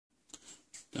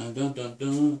Dun, dun, dun,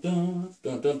 dun, dun,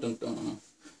 dun, dun, dun, dun.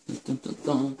 Dun, dun,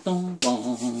 dun, dun,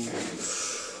 dun.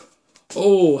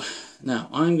 Oh, now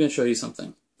I'm going to show you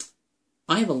something.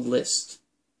 I have a list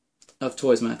of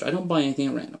toys match. I don't buy anything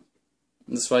at random,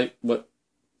 despite what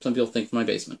some people think from my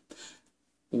basement.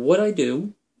 What I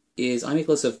do is I make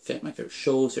a list of my favorite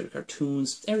shows, favorite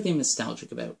cartoons, everything I'm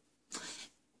nostalgic about.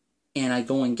 And I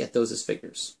go and get those as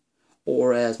figures,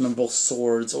 or as memorable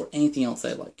swords, or anything else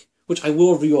I like. Which I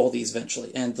will review all these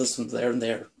eventually, and this one's there and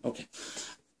there. Okay.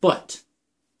 But,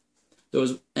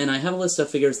 and I have a list of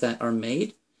figures that are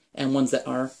made, and ones that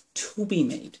are to be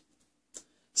made.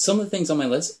 Some of the things on my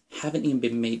list haven't even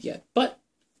been made yet, but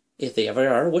if they ever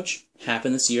are, which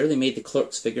happened this year, they made the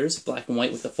Clerks figures, black and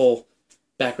white with the full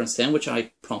background stand, which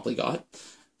I promptly got.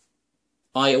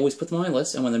 I always put them on my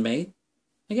list, and when they're made,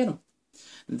 I get them.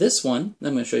 This one, that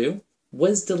I'm going to show you,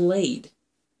 was delayed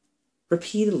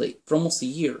repeatedly for almost a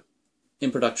year in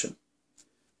production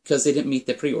because they didn't meet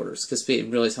their pre-orders because they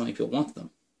didn't realize how many people wanted them.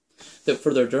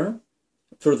 Without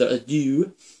further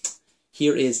ado,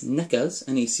 here is NECA's,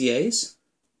 NECA's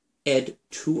Ed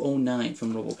 209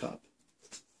 from RoboCop.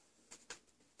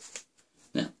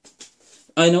 Now,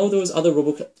 I know there was other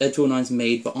RoboCop Ed 209s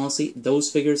made, but honestly,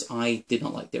 those figures I did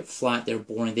not like. They're flat, they're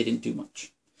boring, they didn't do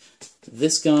much.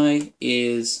 This guy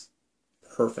is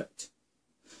perfect.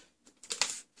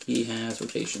 He has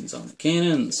rotations on the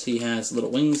cannons. He has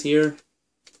little wings here.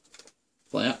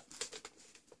 Fly up.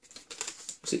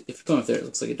 See, if you come up there, it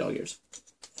looks like a dog ears.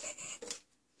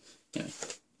 Anyway,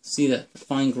 see the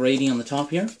fine grading on the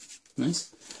top here? Nice.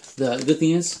 The good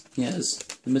thing is, he has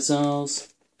the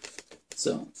missiles.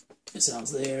 So,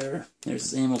 missiles there. There's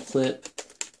his ammo clip.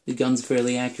 The gun's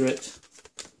fairly accurate.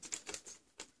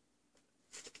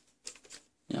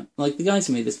 Yeah, like the guys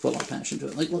who made this put a lot of passion to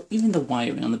it. Like, look, even the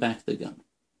wiring on the back of the gun.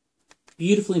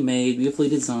 Beautifully made, beautifully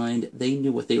designed. They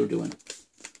knew what they were doing.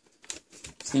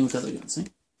 Same with other guns, see?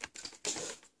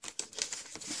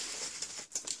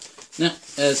 Now,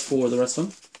 as for the rest of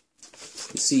them,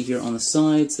 you see here on the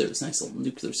sides, there's nice little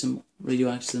nuclear symbol,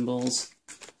 radioactive symbols.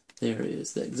 There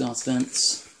is the exhaust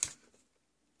vents.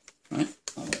 Right,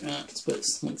 let's put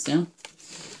his wings down.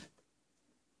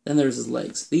 Then there's his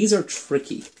legs. These are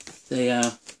tricky. They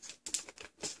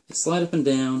slide up and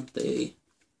down. They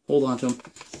hold on to them.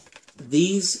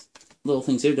 These little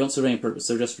things here don't serve any purpose.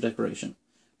 They're just for decoration.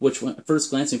 Which, at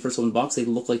first glance, when you first open the box, they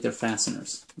look like they're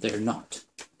fasteners. They're not.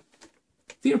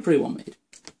 These are pretty well made.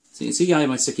 So you can see I have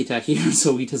my sticky tack here,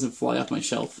 so he doesn't fly off my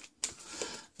shelf.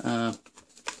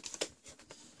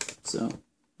 So,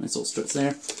 nice little struts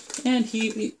there. And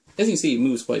he, as you can see, he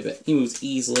moves quite a bit. He moves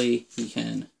easily. He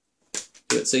can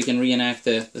do it so he can reenact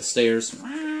the stairs.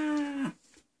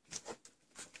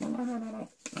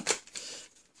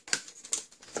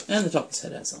 And the top of his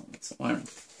head has elements of wiring.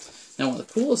 Now, one of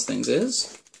the coolest things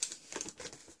is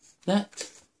that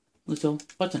little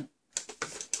button.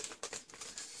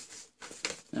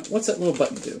 Now, what's that little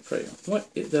button do, pray? What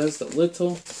it does the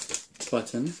little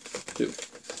button do?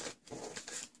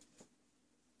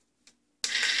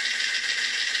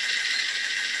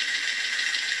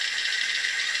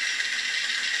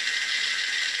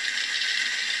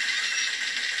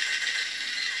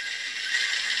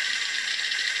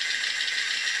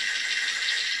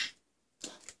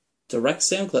 Direct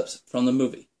sound clips from the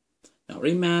movie. Not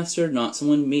remastered, not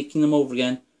someone making them over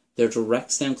again. They're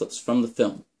direct sound clips from the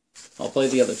film. I'll play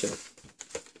the other two.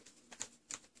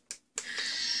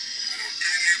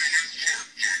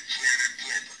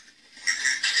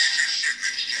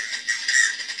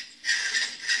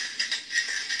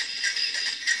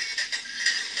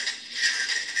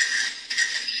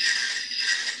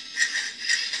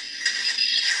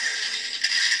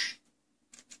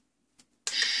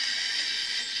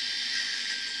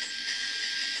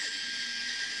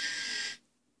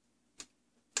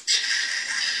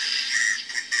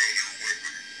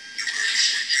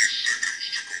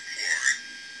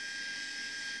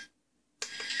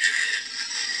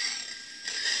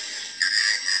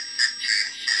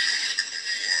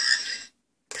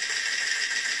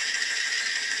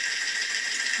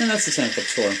 And that's the sound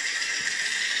clips for him.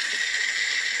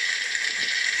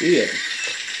 Yeah.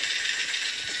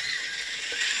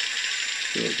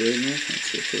 Feel good in there?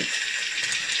 That's good too.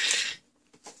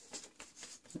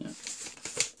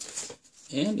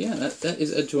 Yeah. And yeah, that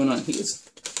is Ed 209. He is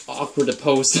awkward to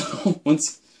pose though.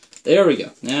 Once, there we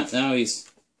go. Now he's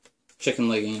chicken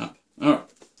legging up. Alright.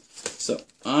 So,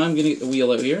 I'm going to get the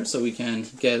wheel out here so we can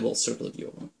get a little circular view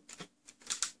of him.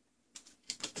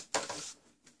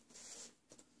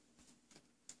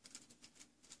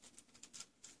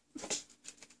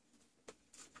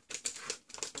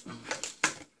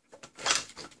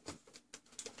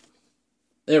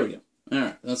 There we go.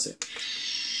 Alright, let's see.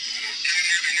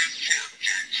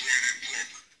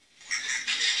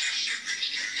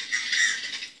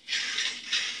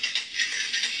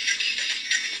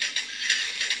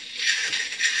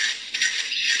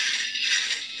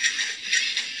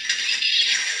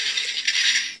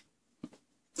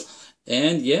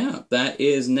 And yeah, that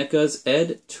is NECA's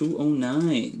Ed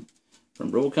 209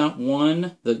 from RoboCop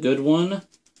 1, the good one,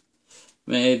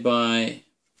 made by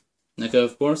NECA,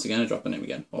 of course. Again, I dropped the name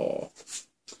again. Oh.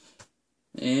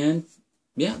 And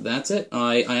yeah, that's it.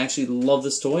 I actually love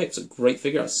this toy. It's a great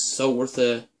figure. It's so worth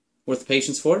the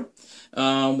patience for it.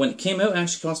 When it came out, it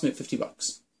actually cost me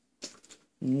 $50.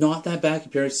 Not that bad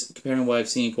comparing what I've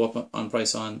seen go up on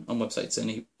price on websites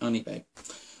and on eBay.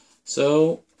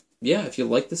 So yeah, if you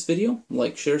like this video,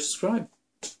 like, share, subscribe.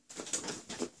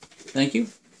 Thank you.